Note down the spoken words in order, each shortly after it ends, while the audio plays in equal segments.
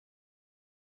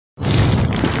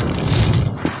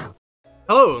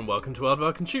Hello and welcome to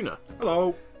Aardvark and Tuna.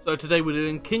 Hello. So today we're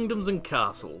doing Kingdoms and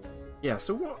Castles. Yeah,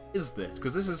 so what is this?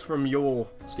 Because this is from your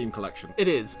Steam collection. It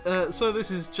is. So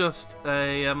this is just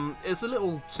a it's a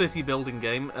little city building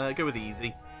game. Go with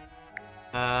easy.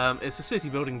 It's a city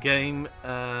building game.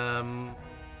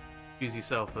 Choose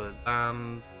yourself a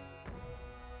land.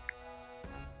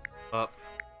 Up.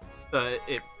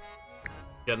 It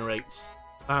generates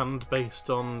land based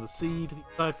on the seed that you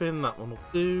type in. That one will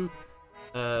do.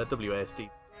 WASD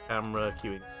camera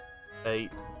queuing 8.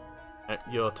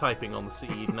 You're typing on the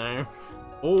seed now.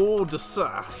 Order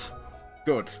sass.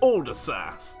 Good. Order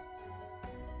sass.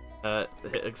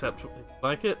 Hit accept if you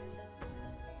like it.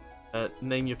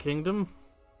 Name your kingdom.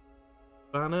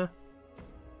 Banner.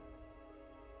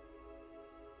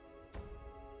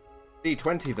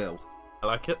 D20ville. I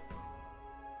like it.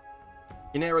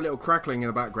 You hear a little crackling in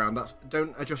the background.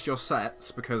 Don't adjust your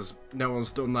sets because no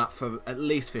one's done that for at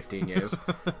least 15 years.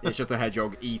 It's just a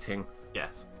hedgehog eating.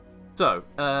 Yes. So,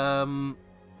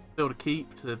 build a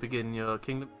keep to begin your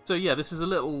kingdom. So yeah, this is a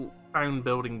little town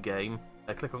building game.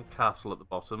 Click on castle at the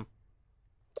bottom.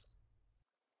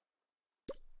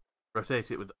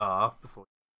 Rotate it with R before.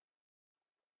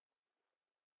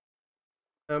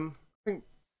 I think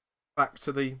back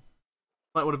to the.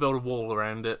 Might want to build a wall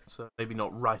around it, so maybe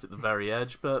not right at the very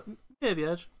edge, but near the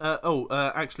edge.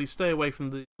 Actually, stay away from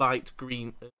the light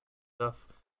green stuff,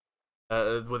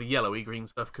 with the yellowy green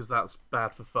stuff, because that's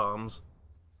bad for farms.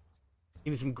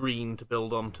 You need some green to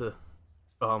build onto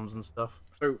farms and stuff.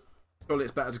 So, surely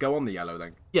it's better to go on the yellow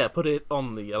then? Yeah, put it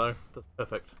on the yellow. That's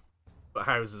perfect. Put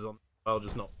houses on, well,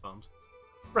 just not farms.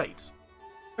 Great.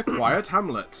 A quiet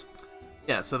hamlet.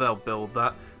 Yeah, so they'll build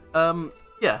that.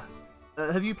 Yeah.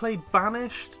 Have you played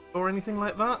Banished or anything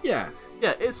like that? Yeah.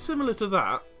 Yeah, it's similar to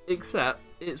that, except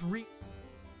it's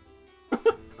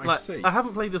I see. I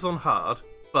haven't played this on hard,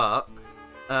 but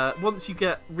once you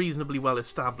get reasonably well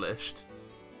established,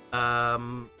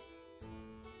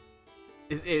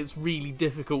 it's really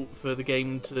difficult for the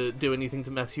game to do anything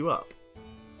to mess you up.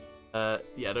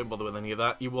 Yeah, don't bother with any of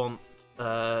that. You want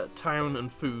town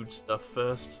and food stuff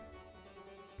first.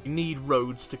 You need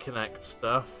roads to connect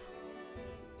stuff.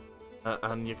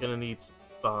 And you're going to need some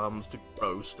farms to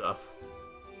grow stuff.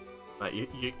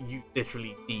 You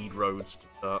literally need roads to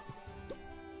start.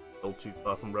 Build too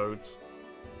far from roads.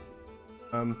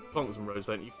 Plonk some roads,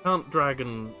 don't you? You can't drag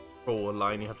and draw a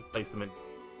line, you have to place them in.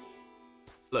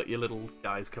 Look, your little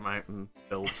guys come out and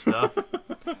build stuff.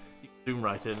 You can zoom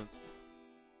right in.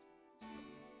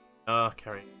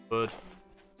 Carrying wood.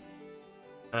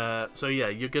 So yeah,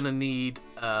 you're going to need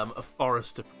a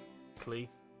forest to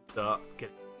quickly start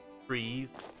getting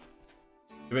trees.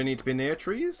 Do they need to be near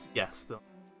trees? Yes.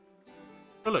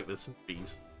 Oh look, there's some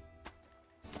trees.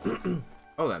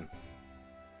 Oh then.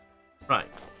 Right.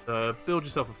 Build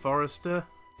yourself a forester.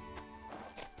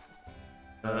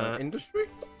 Industry?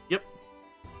 Yep.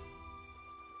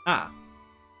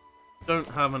 Don't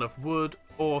have enough wood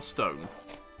or stone.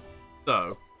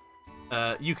 So,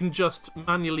 you can just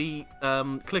manually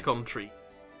click on tree,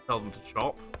 tell them to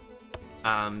chop,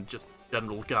 and just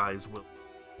general guys will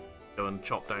go and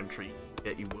chop down trees,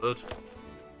 get you wood.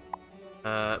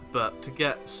 But to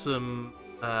get some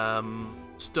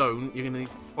stone, you're going to need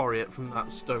to quarry it from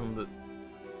that stone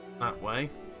that way.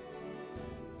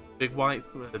 Big white,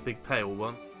 the big pale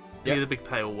one. Any of the big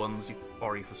pale ones you can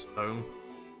quarry for stone.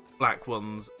 Black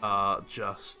ones are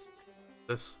just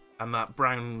this, and that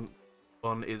brown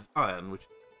one is iron, which.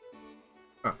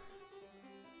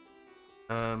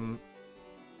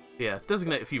 Yeah,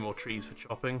 designate a few more trees for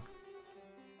chopping.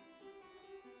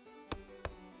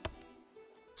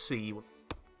 See.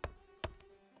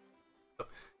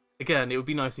 Again, it would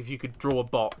be nice if you could draw a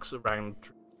box around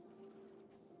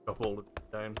chop all of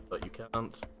it down, but you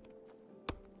can't.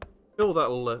 Cool,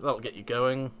 that'll get you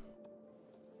going.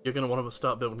 You're going to want to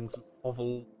start building some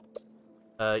hovels.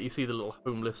 You see the little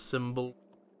homeless symbol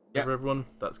for everyone?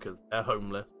 That's because they're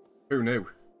homeless. Who knew?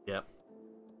 Yeah.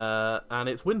 And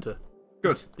it's winter.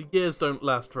 Good. The years don't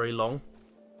last very long.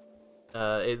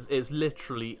 It's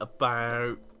literally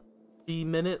about 3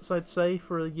 minutes, I'd say,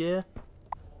 for a year.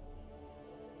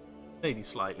 Maybe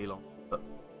slightly long, but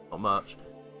not much.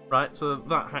 Right, so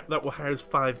that will house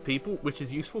 5 people, which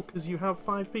is useful because you have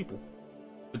 5 people.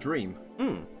 The dream.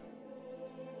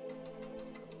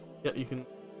 Yep, you can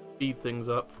speed things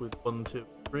up with 1, 2,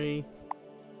 3.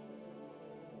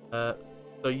 So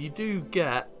you do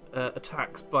get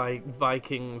attacks by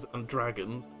Vikings and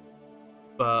dragons,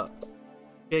 but the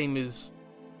game is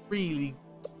really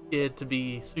geared to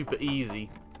be super easy,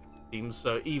 seems,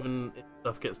 so even if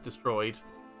stuff gets destroyed,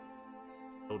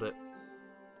 build it.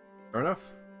 Fair enough.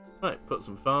 Right, put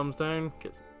some farms down,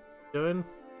 get some going.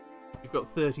 You've got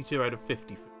 32 out of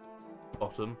 50 food at the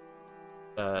bottom.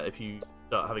 If you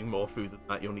start having more food than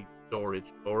that, you'll need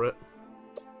storage for it.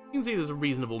 You can see there's a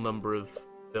reasonable number of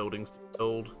buildings to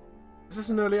build. Is this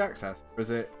an early access, or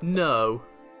is it? No,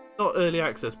 not early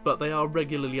access, but they are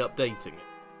regularly updating it.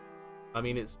 I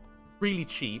mean, it's really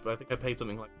cheap. I think I paid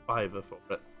something like $5 for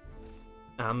it.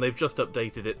 And they've just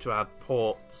updated it to add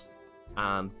ports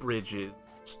and bridges,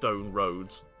 stone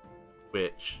roads,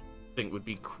 which I think would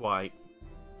be quite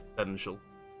essential.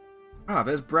 Ah,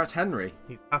 there's Brett Henry.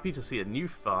 He's happy to see a new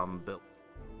farm built.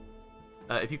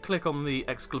 If you click on the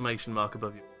exclamation mark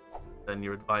above you, then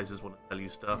your advisors want to tell you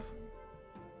stuff.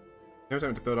 No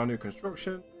time to build our new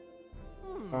construction.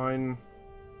 Fine.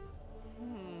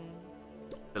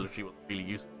 Military was really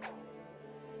useful.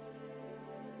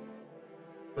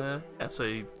 Yeah, so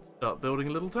you start building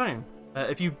a little town.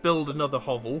 If you build another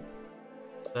hovel,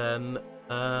 then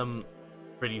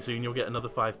pretty soon you'll get another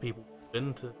 5 people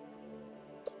into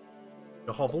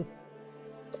your hovel.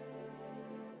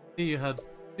 Here you had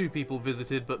 2 people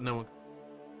visited, but no one.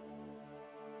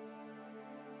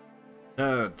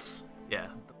 Nerds. Yeah,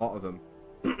 A lot of them.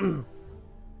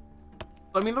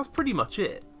 I mean, that's pretty much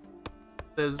it.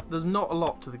 There's not a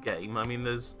lot to the game. I mean,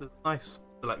 there's a nice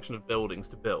selection of buildings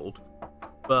to build,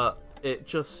 but it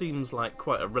just seems like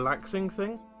quite a relaxing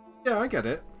thing. Yeah, I get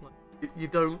it. You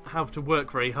don't have to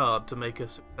work very hard to make a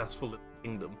successful little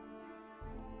kingdom.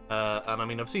 And I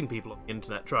mean, I've seen people on the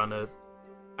internet trying to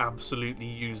absolutely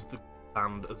use the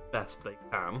land as best they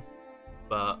can,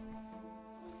 but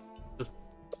just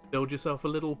build yourself a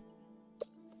little...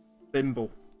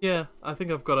 Bimble. Yeah, I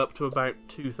think I've got up to about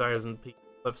 2,000 people.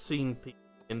 I've seen people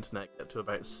on the internet get to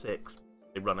about 6.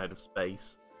 They run out of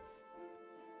space.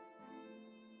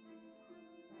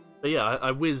 But yeah,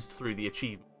 I whizzed through the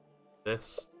achievements of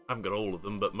this. I haven't got all of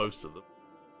them, but most of them.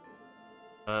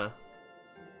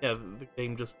 Yeah, the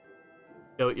game just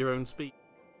go at your own speed.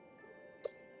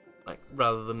 Like,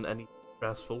 rather than anything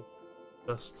stressful.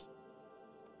 Just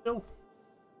chill.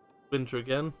 Winter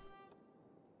again.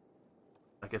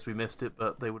 I guess we missed it,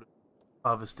 but they would have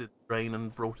harvested grain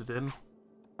and brought it in.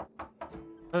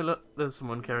 Oh look, there's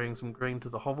someone carrying some grain to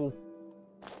the hovel.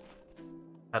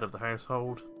 Head of the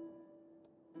household.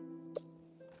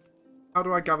 How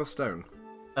do I gather stone?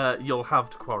 You'll have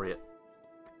to quarry it.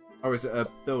 Oh, is it a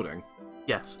building?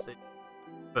 Yes,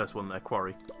 first one there,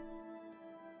 quarry.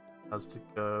 Has to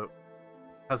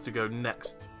go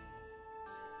next.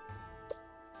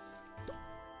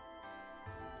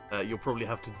 You'll probably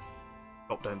have to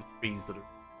chop down the trees that are...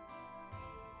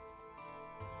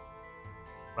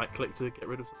 Right click to get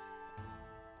rid of something.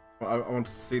 Well, I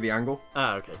wanted to see the angle.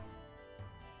 Ah, okay.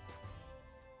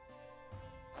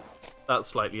 That's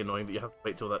slightly annoying that you have to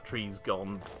wait till that tree's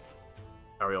gone.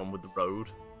 Carry on with the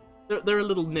road. There are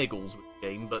little niggles with the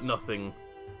game, but nothing...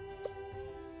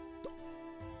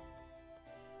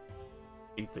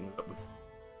 Speed things up with...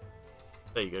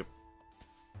 There you go.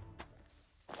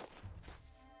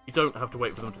 You don't have to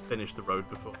wait for them to finish the road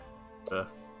before...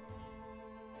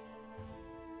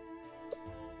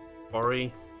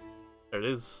 Quarry. There it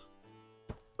is.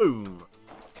 Boom!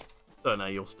 So now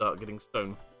you'll start getting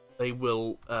stone. They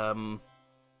will,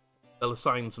 they'll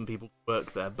assign some people to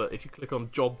work there, but if you click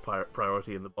on job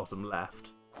priority in the bottom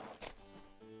left,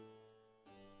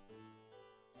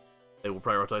 they will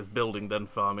prioritise building, then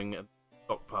farming, and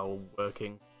stockpile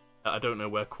working. I don't know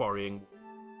where quarrying...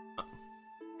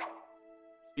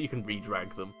 But you can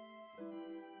re-drag them.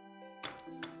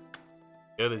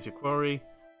 Yeah, there's your quarry.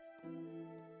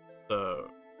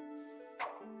 So...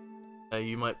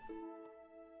 you might...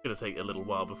 It's gonna take a little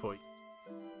while before you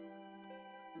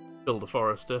build a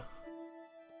forester.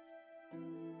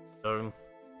 Stone.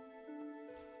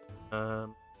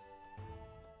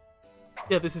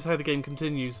 Yeah, this is how the game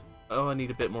continues. Oh, I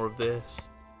need a bit more of this.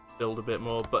 Build a bit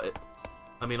more, but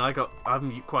I mean,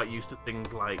 I'm quite used to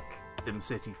things like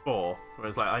SimCity 4, where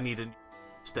it's like I need a new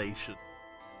station.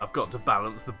 I've got to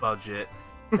balance the budget,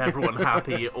 everyone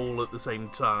happy all at the same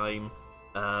time.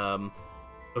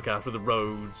 Look after the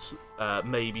roads,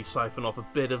 maybe siphon off a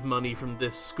bit of money from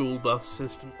this school bus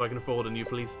system so I can afford a new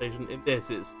police station. In this,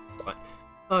 it's like,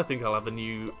 I think I'll have a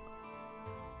new...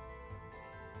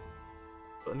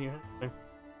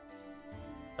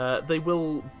 They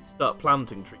will start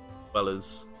planting trees as well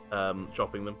as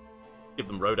chopping them. Give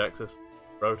them road access.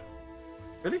 Road.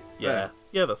 Really? Yeah.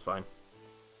 Yeah, that's fine.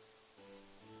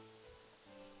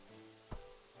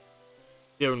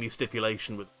 The only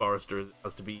stipulation with Forester is it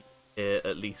has to be here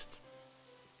at least,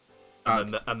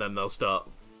 and then they'll start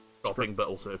chopping, but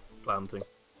also planting.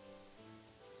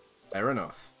 Fair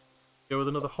enough. Go with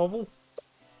another hovel.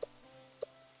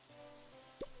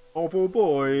 Hovel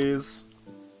boys.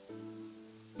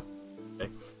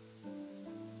 Okay.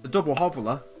 The double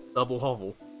hoveler. Double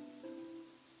hovel.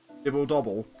 Dibble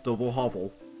double. Double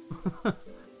hovel.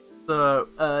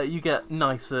 So, you get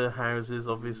nicer houses,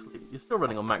 obviously. You're still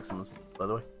running on maximum speed, by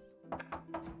the way.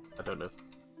 I don't know.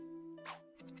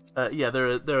 Yeah,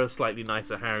 there are slightly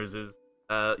nicer houses.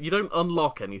 You don't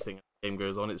unlock anything as the game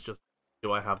goes on, it's just,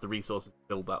 do I have the resources to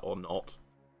build that or not?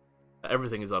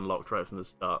 Everything is unlocked right from the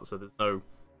start, so there's no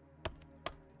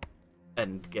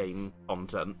end game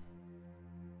content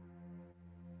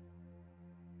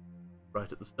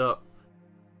right at the start.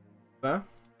 There.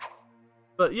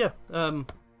 But yeah,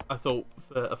 I thought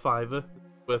for a $5,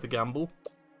 worth a gamble.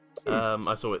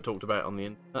 I saw it talked about on the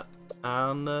internet,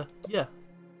 and yeah,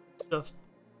 just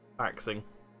taxing.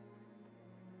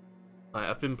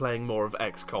 I've been playing more of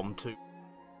XCOM 2.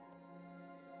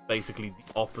 Basically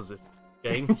the opposite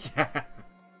game. Yeah.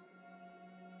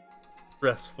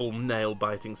 Stressful,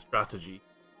 nail-biting strategy.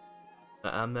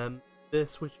 And then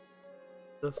this, which is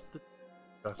just the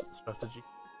strategy.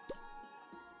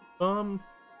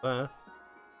 There.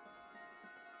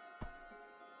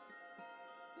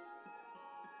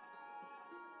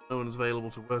 No one's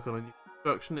available to work on a new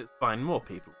construction. It's fine. More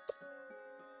people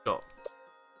got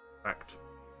backed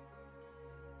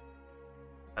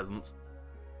peasants.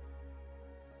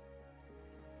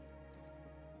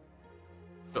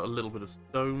 Got a little bit of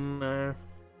stone there.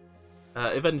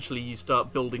 Eventually, you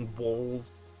start building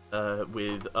walls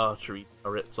with archery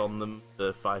turrets on them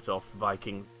to fight off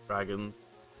Vikings, dragons.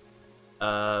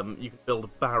 You can build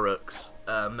barracks,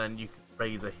 and then you can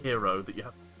raise a hero that you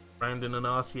have to put around in an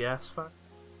RTS fashion.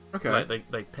 Okay. Like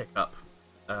they pick up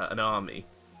an army,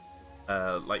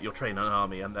 like you'll train an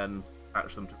army and then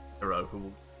attach them to a hero who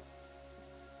will.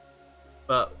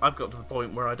 But I've got to the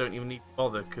point where I don't even need to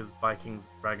bother because Vikings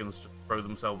and dragons just throw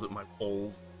themselves at my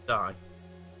balls and die.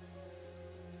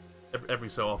 Every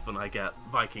so often I get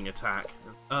Viking attack.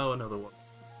 And, oh, another one.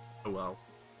 Oh well.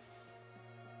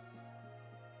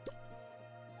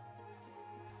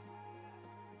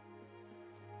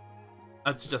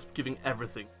 I'd suggest giving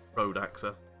everything road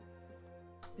access.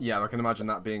 Yeah, I can imagine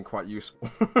that being quite useful.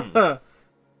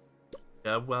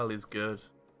 Yeah, well is good.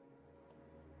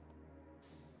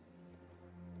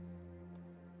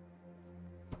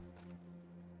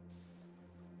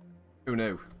 Who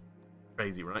knew?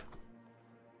 Crazy, right?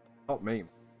 Not me.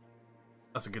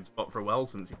 That's a good spot for a well,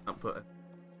 since you can't put it.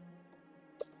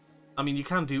 I mean, you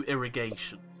can do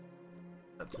irrigation.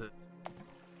 That's a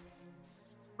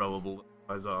rowable that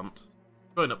guys aren't.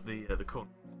 Going up the corner.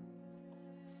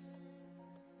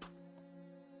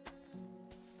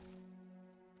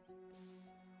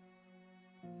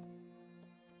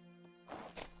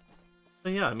 So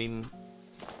yeah, I mean,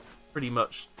 pretty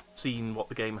much seen what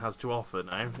the game has to offer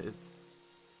now. Is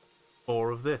more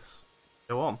of this.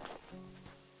 Go on.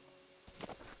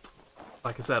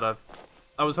 Like I said,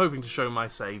 I was hoping to show my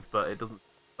save, but it doesn't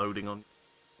loading on.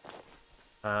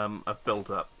 I've built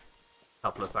up a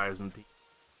couple of thousand people.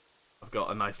 I've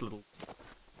got a nice little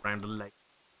round of lake.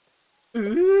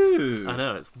 Ooh. I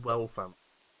know, it's well found.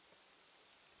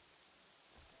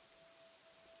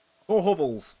 4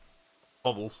 hovels.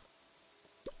 Hovels.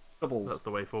 Doubles. That's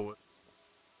the way forward.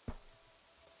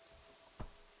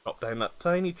 Chop down that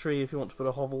tiny tree if you want to put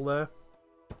a hovel there.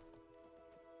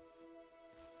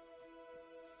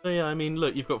 So yeah, I mean,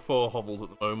 look, you've got 4 hovels at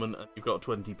the moment, and you've got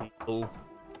 20 people.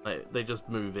 They just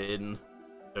move in,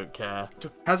 don't care.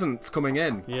 Just peasants coming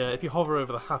in. Yeah, if you hover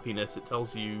over the happiness, it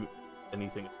tells you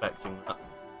anything affecting that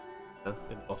in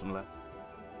the bottom left.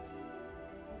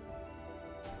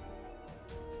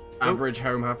 Average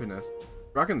home happiness.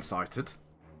 Dragon sighted.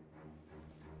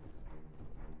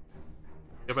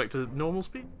 Go back to normal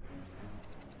speed.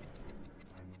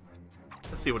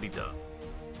 Let's see what he does.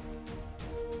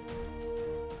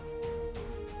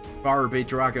 Barbie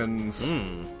dragons.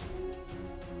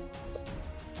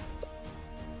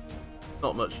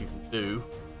 Not much you can do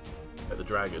at the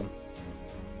dragon.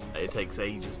 It takes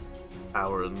ages to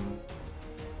power and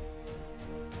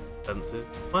fences.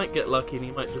 You might get lucky and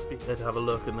you might just be there to have a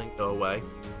look and then go away.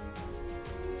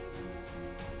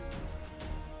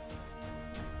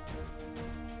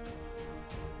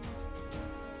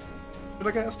 Did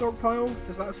I get a stockpile?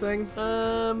 Is that a thing?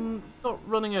 Not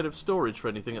running out of storage for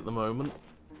anything at the moment.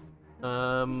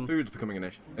 Food's becoming an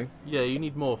issue. Yeah, you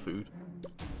need more food.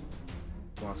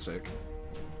 Classic.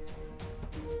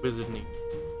 Wizard need.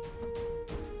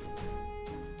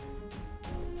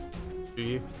 Do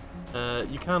you?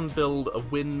 You can build a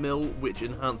windmill which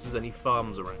enhances any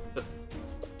farms around it.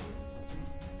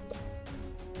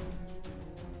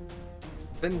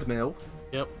 Windmill?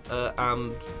 Yep,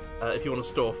 and if you want to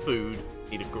store food,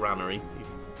 you need a granary.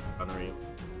 Granary.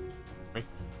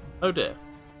 Oh dear.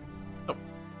 Oh.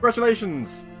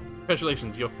 Congratulations!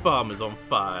 Congratulations, your farm is on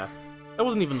fire. That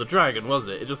wasn't even the dragon, was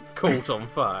it? It just caught on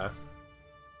fire.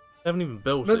 They haven't even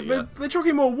built it yet. They're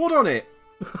chucking more wood on it!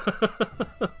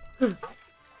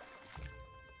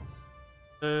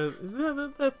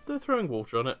 They're throwing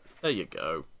water on it. There you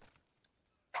go.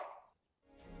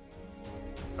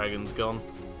 Dragon's gone.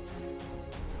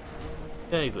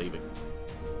 Yeah, he's leaving.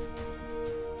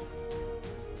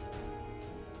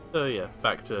 So yeah,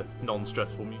 back to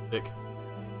non-stressful music.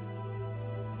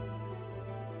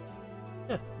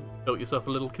 Yeah, you built yourself a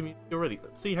little community already.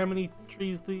 Let's see how many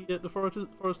trees the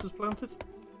forest has planted.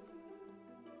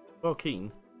 Well,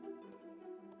 keen.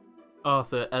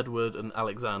 Arthur, Edward, and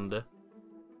Alexander.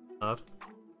 Hard.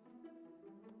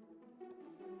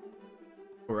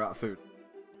 We're out of food.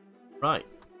 Right.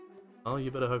 Well,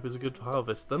 you better hope it's a good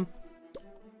harvest then.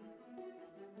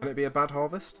 Can it be a bad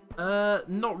harvest?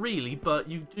 Not really, but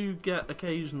you do get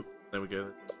occasion. There we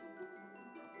go.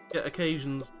 Get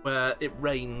occasions where it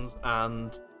rains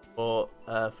and or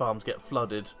farms get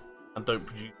flooded and don't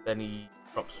produce any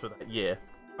crops for that year.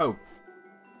 Oh,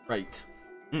 great.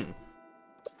 Hmm.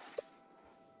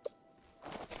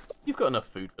 You've got enough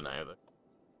food for now, though.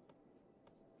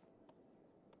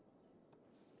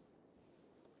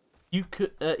 You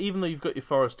could, even though you've got your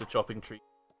forester chopping tree,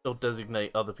 still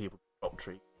designate other people to chop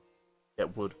trees.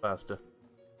 Get wood faster.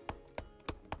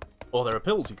 Or there are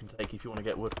pills you can take if you want to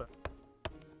get wood faster.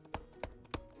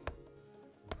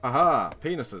 Aha!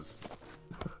 Penises.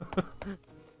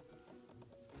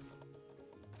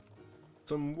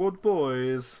 Some wood,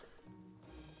 boys.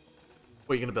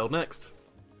 What are you going to build next?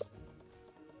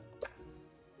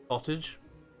 Cottage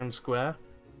and square.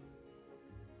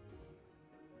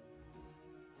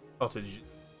 Cottage,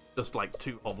 just like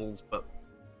 2 hovels, but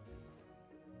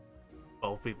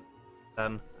 12 people,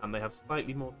 10, and they have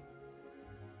slightly more.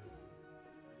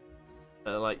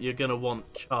 Like you're gonna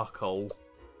want charcoal.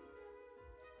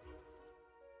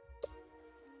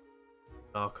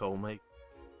 Charcoal, mate.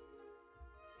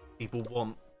 People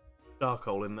want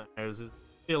charcoal in their houses.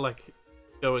 I feel like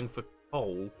going for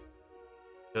coal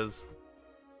because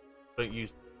don't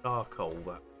use charcoal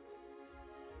that.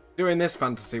 Doing this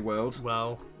fantasy world.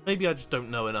 Well, maybe I just don't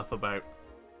know enough about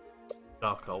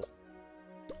charcoal.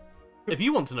 If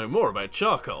you want to know more about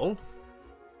charcoal,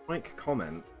 Like,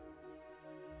 comment.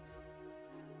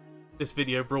 this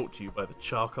video brought to you by the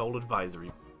Charcoal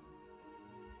Advisory.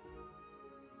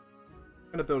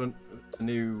 I'm gonna build a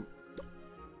new.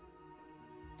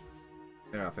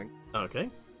 Yeah, I think.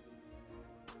 Okay.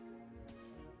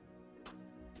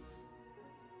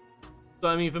 So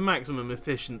I mean, for maximum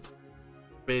efficiency,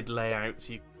 grid layouts,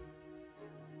 you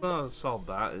solve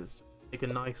that. Is make a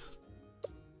nice.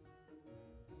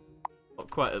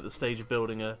 Not quite at the stage of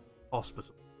building a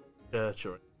hospital, church,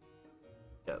 or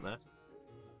get there.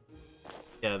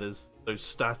 Yeah, there's those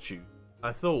statues.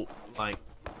 I thought like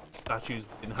statues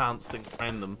enhance things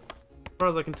around them. As far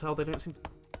as I can tell, they don't seem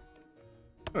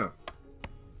to. Huh.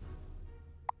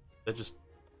 They're just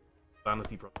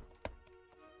vanity problems.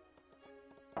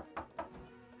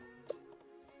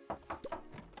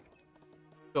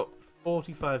 Got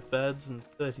 45 beds and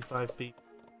 35 people.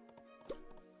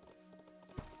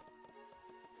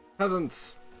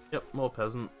 Peasants. Yep, more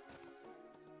peasants.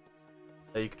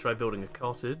 You could try building a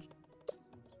cottage.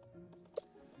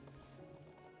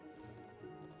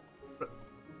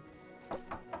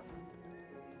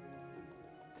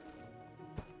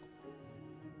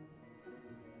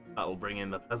 That'll bring in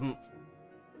the peasants.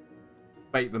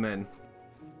 Bait them in.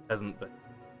 Peasant bait.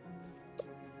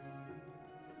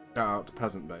 Shout out to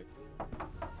peasant bait.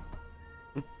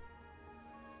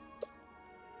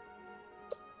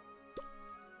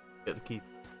 Get to keep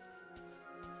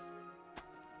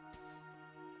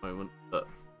moment, but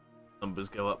numbers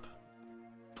go up.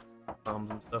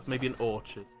 Farms and stuff. Maybe an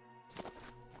orchard.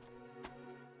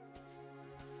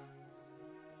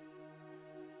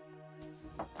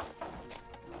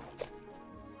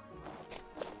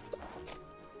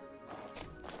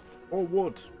 Or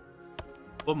wood.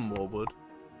 One more wood.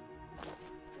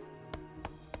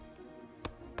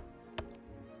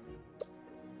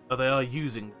 Oh, they are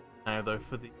using now though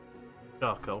for the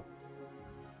charcoal.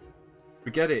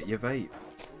 We get it, you vape.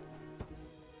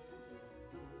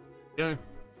 Go.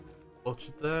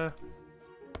 Orchard there.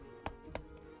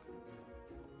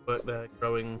 Work there,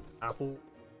 growing apple.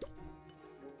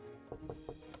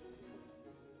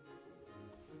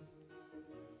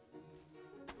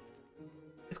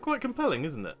 It's quite compelling,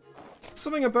 isn't it?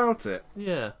 Something about it.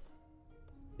 Yeah.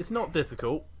 It's not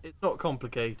difficult. It's not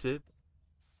complicated.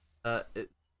 It's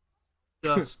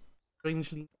just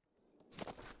strangely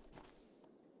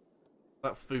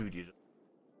that food you just.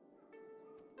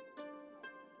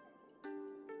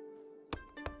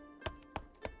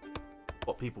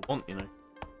 What people want, you know.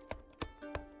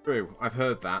 True, I've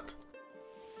heard that.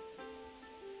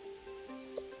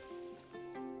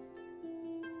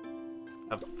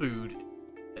 Have food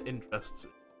interests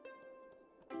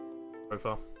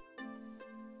profile.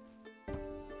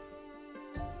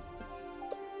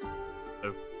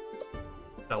 So,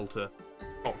 shelter,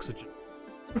 oxygen.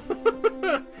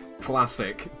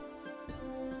 Classic.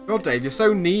 God, Dave, you're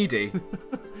so needy.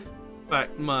 In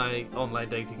fact, my online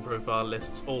dating profile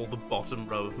lists all the bottom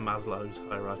row of Maslow's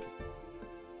hierarchy.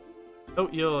 Oh,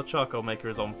 your charcoal maker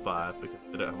is on fire because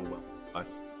they don't have a well. Bye.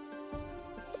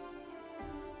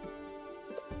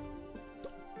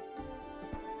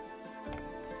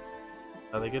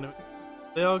 Are they gonna?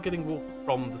 They are getting water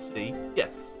from the sea.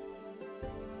 Yes.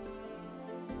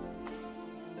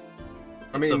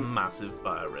 It's a massive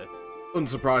fire rift.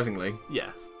 Unsurprisingly.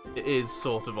 Yes, it is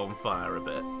sort of on fire a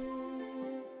bit.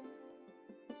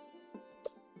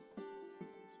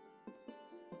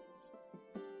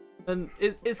 And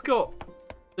it's got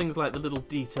things like the little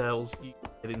details you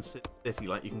get in City,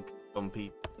 like you can click on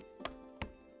people,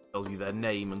 tells you their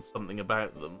name and something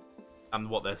about them, and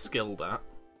what they're skilled at.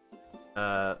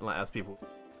 Like as people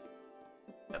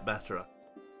get better at.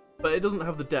 But it doesn't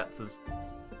have the depth of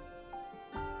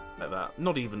like that.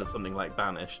 Not even of something like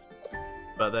Banished.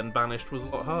 But then Banished was a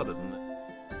lot harder, didn't it?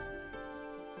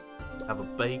 Have a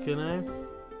baker now.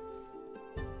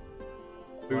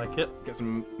 Food. Like it. Get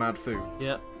some mad foods.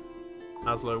 Yeah.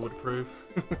 Maslow would approve.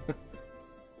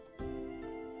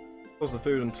 What's the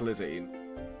food until it's eaten?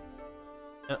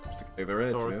 Yep. Just to go over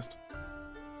here, to be Or- honest.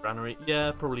 Granary.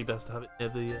 Yeah, probably best to have it near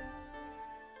the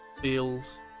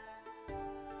fields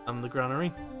and the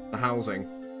granary. The housing.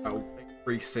 That'll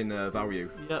increase in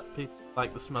value. Yeah, people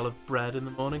like the smell of bread in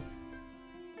the morning.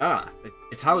 Ah,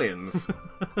 Italians.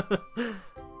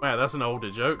 Wow, that's an older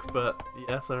joke, but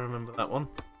yes, I remember that one.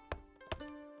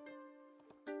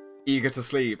 Eager to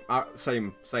sleep.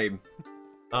 Same.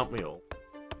 Aren't we all?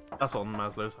 That's on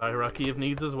Maslow's hierarchy of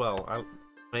needs as well.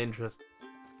 My interest.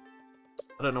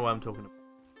 I don't know why I'm talking about.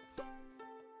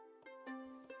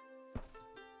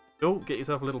 Oh, get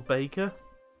yourself a little baker.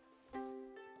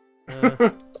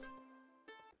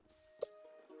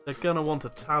 They're gonna want a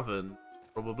tavern,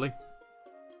 probably.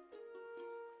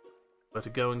 Where to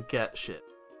go and get shit.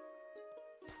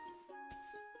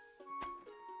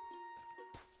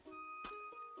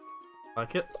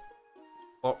 Like it?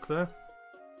 Lock there.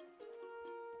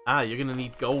 Ah, you're gonna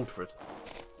need gold for it.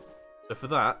 So for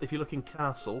that, if you look in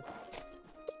castle,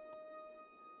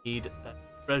 you need a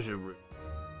treasure room.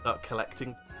 Start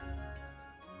collecting.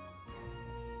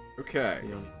 Okay.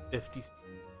 You only need 50.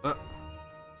 Ah.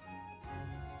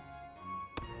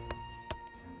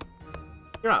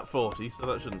 You're at 40, so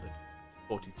that shouldn't be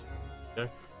 42.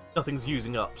 Okay. Nothing's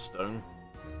using up stone.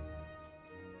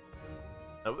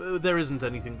 No, there isn't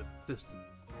anything that's consistent, as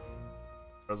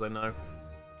far as I know.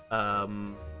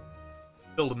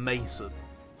 Build a mason,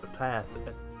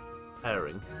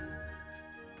 repairing,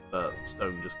 but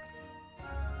stone just.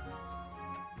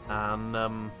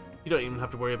 And you don't even have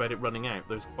to worry about it running out.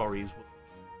 Those quarries will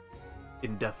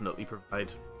indefinitely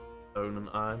provide stone and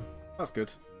iron. That's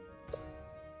good.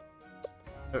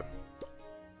 Oh.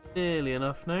 Nearly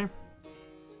enough now.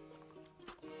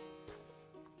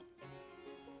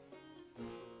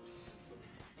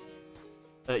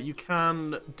 You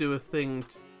can do a thing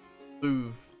to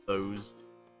move those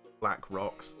black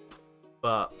rocks,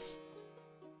 but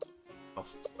it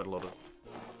costs quite a lot of.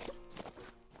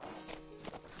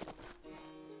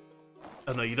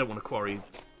 Oh no, you don't want to quarry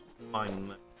mine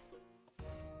them.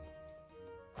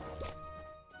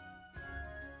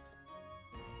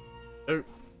 Oh.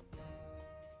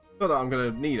 Not that I'm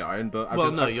going to need iron, but...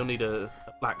 You'll need a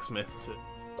blacksmith to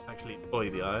actually employ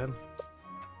the iron.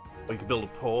 Or you can build a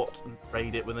port and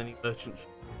trade it with any merchants who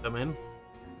come in.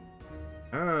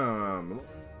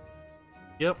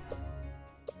 Yep.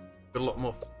 Got a lot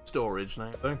more storage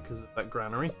now, though, because of that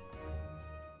granary.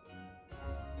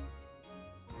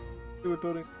 We're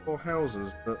building some more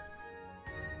houses, but...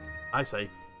 I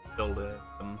say build a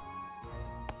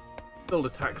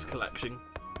tax collection.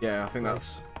 Yeah, I think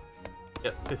that's...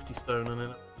 Get 50 stone in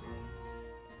it.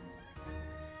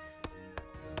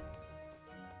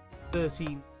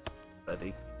 13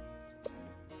 ready.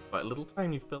 Quite a little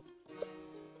town you've built.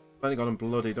 Only got them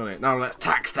bloody, done it? Now let's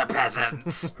tax the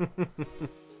peasants!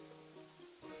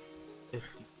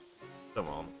 50. Come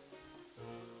on.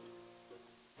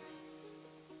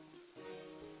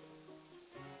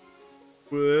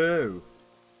 Whoa!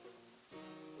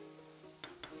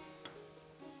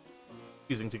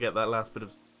 using to get that last bit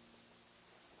of...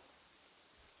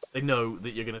 They know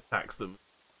that you're going to tax them.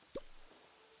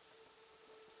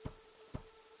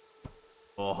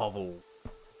 Or hovel.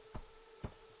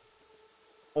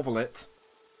 Hovel it.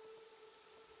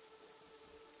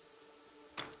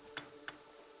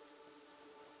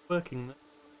 Working there.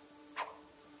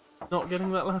 Not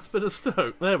getting that last bit of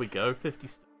stone. There we go, 50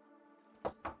 stone.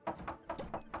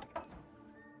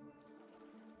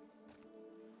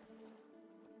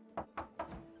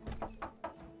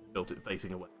 Built it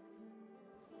facing away.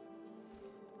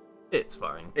 It's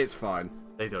fine. It's fine.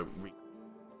 They don't read.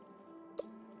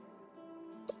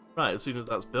 Right, as soon as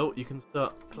that's built, you can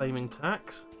start claiming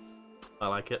tax. I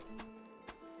like it.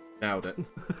 Nailed it.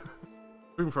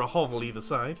 Room for a hovel either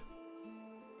side.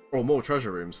 Or more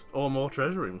treasure rooms. Or more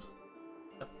treasure rooms.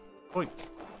 Yep. Point.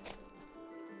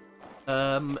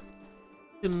 You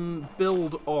can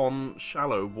build on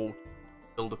shallow water.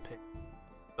 Build a pit.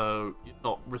 So you're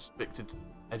not restricted to the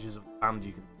edges of the land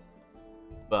you can.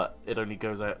 But it only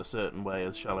goes out a certain way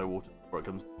as shallow water before it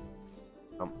comes.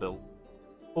 You can't build.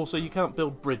 Also, you can't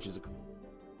build bridges.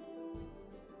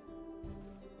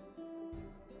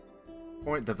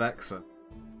 Point the Vexer.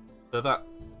 So that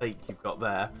lake you've got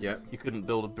there, Yep. you couldn't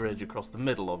build a bridge across the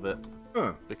middle of it.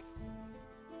 Huh.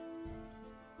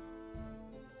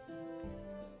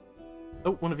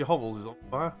 Oh, one of your hovels is on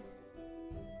fire.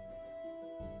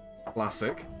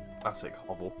 Classic. Classic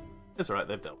hovel. It's alright,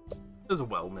 they've dealt. There's a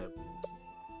well near.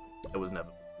 There was never.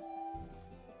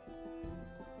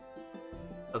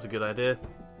 That's a good idea.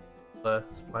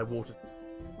 Supply water to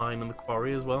the mine and the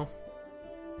quarry as well.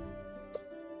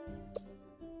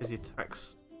 Here's your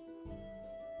tax.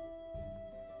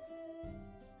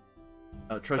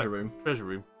 Treasure room. Treasure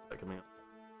room. Coming up.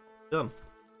 Done.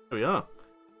 There we are.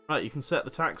 Right, you can set the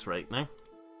tax rate now.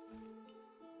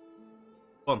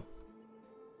 One.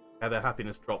 Yeah, their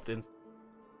happiness dropped in.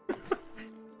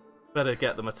 Better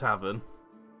get them a tavern.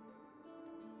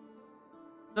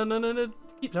 No.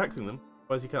 Keep taxing them.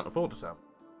 Otherwise you can't afford a tavern.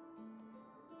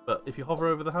 But if you hover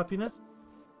over the happiness...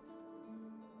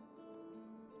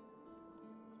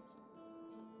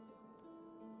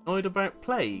 Annoyed about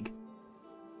plague?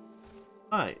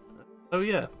 Right. Oh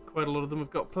yeah, quite a lot of them have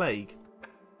got plague.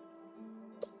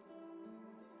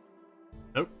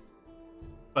 Nope.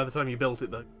 By the time you built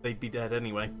it, though, they'd be dead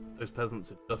anyway. Those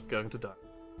peasants are just going to die.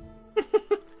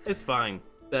 It's fine.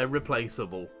 They're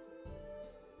replaceable.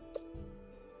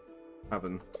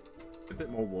 Tavern. A bit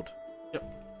more wood.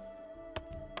 Yep.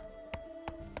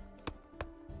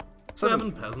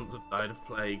 7 peasants have died of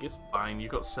plague. It's fine.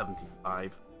 You've got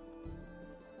 75.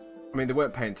 I mean, they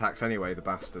weren't paying tax anyway, the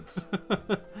bastards.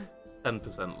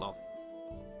 10% loss.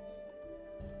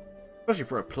 Especially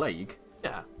for a plague.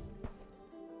 Yeah.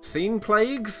 Seen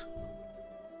plagues?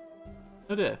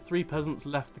 Oh dear. 3 peasants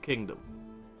left the kingdom.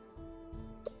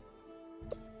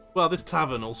 Well, this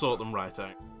tavern will sort them right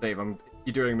out. Dave,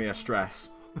 you're doing me a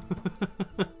stress.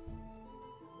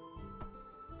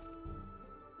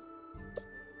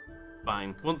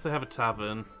 Fine. Once they have a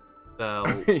tavern,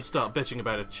 they'll start bitching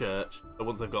about a church. But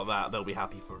once they've got that, they'll be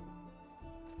happy for it.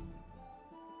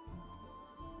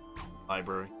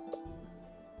 Library.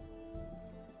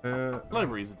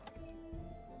 Libraries.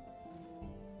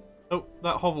 Oh,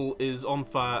 that hovel is on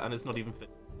fire and it's not even fit.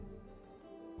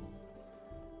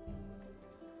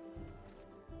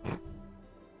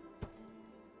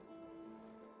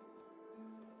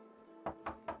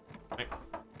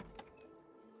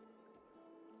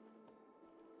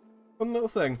 One little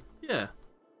thing. Yeah.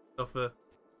 Off a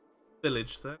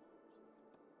village there.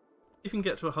 You can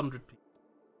get to 100 people.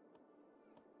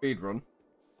 Speed run.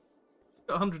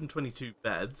 Got 122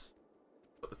 beds.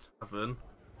 Got the tavern.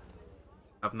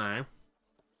 Have now.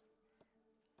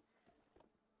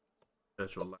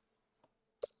 Virtual lab.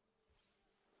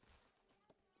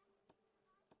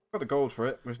 Got the gold for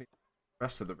it. We just need the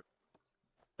rest of the...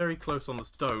 Very close on the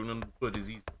stone and wood is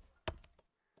easy.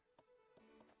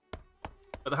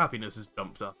 But the happiness has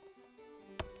jumped up.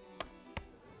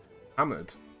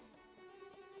 Hammered.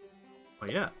 Oh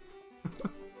yeah.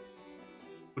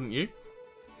 Wouldn't you?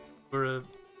 We're a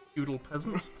feudal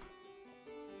peasant.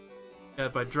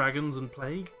 Scared by dragons and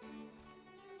plague.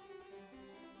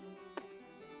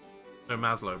 No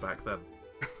Maslow back then.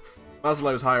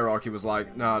 Maslow's hierarchy was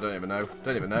like, no, I don't even know.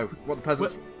 Don't even know. What the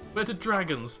peasants... Where do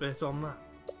dragons fit on that?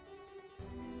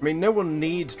 I mean, no one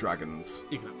needs dragons.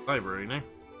 You can have a library now.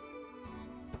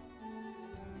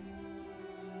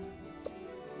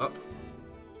 Up.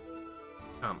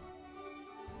 Can't.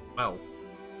 Well.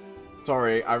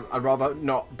 Sorry, I'd rather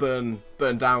not burn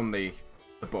down the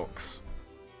books.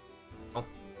 Well,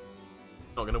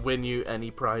 not going to win you any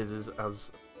prizes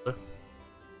as...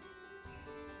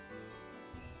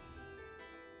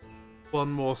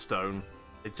 One more stone.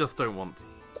 They just don't want to.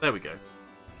 There we go.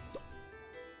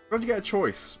 How'd you get a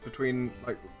choice between,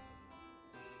 like,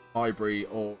 library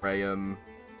or a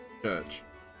church?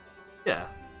 Yeah.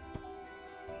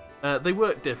 They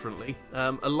work differently.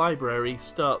 A library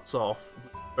starts off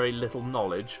with very little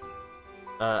knowledge,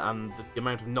 and the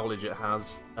amount of knowledge it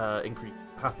has increases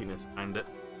happiness around it.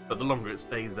 But the longer it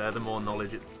stays there, the more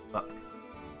knowledge it builds up.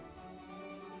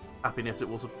 Happiness it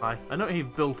will supply. I know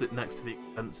you've built it next to the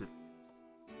expensive.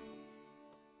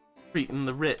 Treating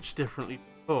the rich differently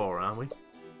before, are we?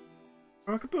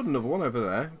 Oh, I could build another one over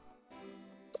there.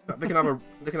 They can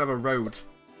have a road.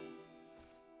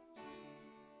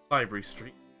 Library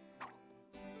Street.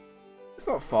 It's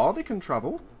not far. They can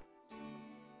travel.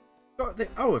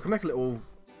 Oh, I can make a little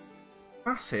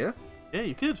pass here. Yeah,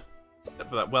 you could. Except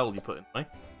for that well you put in, right?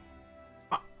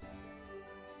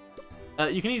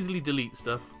 You can easily delete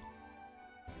stuff.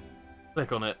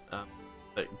 Click on it,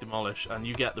 click demolish, and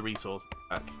you get the resource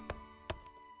back.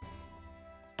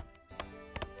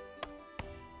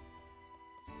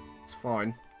 It's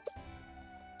fine.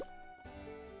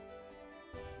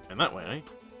 In that way,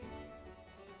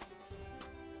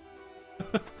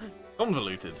 eh?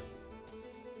 Convoluted.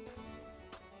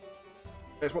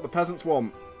 It's what the peasants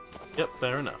want. Yep,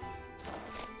 fair enough.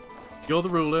 You're the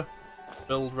ruler.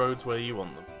 Build roads where you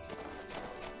want them.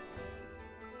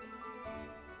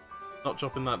 Not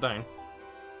chopping that down.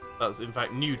 That's in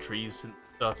fact new trees since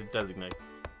it started designating.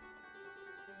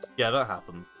 Yeah, that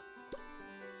happens.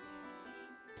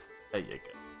 There you go.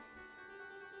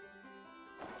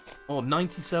 Oh,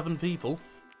 97 people.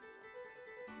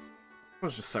 I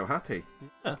was just so happy.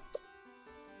 Yeah.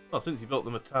 Well, since you built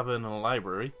them a tavern and a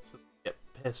library, so they get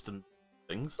pissed and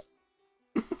things.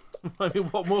 I mean,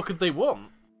 what more could they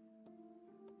want?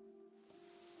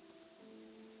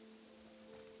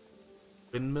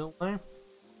 Windmill now?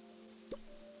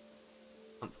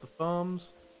 Enhance the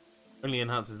farms. Only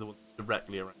enhances the ones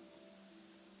directly around.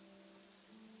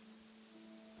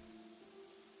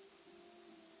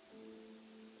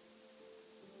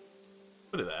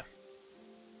 Put it there.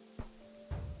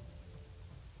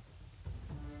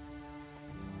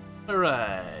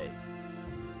 Hooray!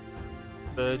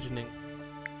 Burgeoning.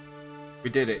 We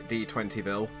did it,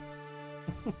 D20ville.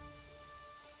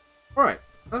 Alright,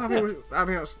 I think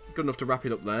that's good enough to wrap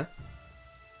it up there.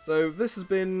 So this has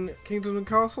been Kingdoms and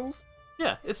Castles.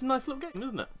 Yeah, it's a nice little game,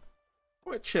 isn't it?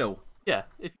 Quite chill. Yeah,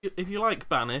 if you like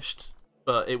Banished,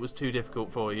 but it was too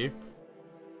difficult for you,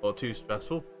 or too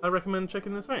stressful, I recommend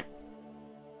checking this out.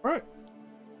 Right.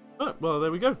 Oh, well,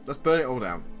 there we go. Let's burn it all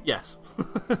down. Yes.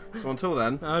 So until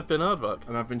then, I've been Aardvark.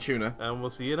 and I've been Tuna. And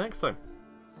we'll see you next time.